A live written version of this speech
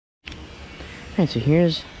Alright, so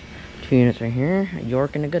here's 2 units right here, a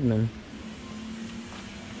York and a Goodman.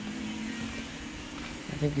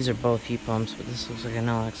 I think these are both heat pumps, but this looks like an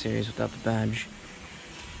LX series without the badge.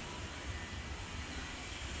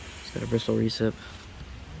 It's got a Bristol recip.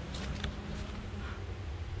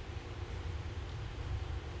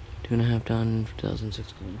 Two and a half ton,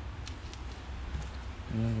 2016.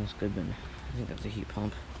 And then this Goodman. I think that's a heat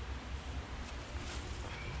pump.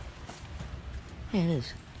 Yeah, it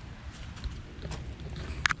is.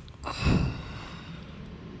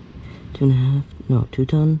 2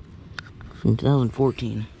 ton from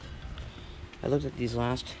 2014. I looked at these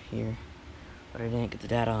last year, but I didn't get the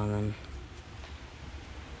data on them.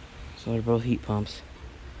 So they're both heat pumps.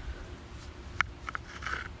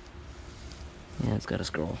 Yeah, it's got a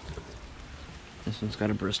scroll. This one's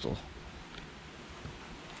got a Bristol.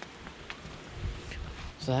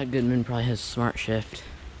 So that Goodman probably has smart shift,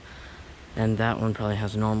 and that one probably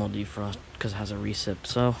has normal defrost because it has a recip.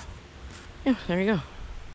 So, yeah, there you go.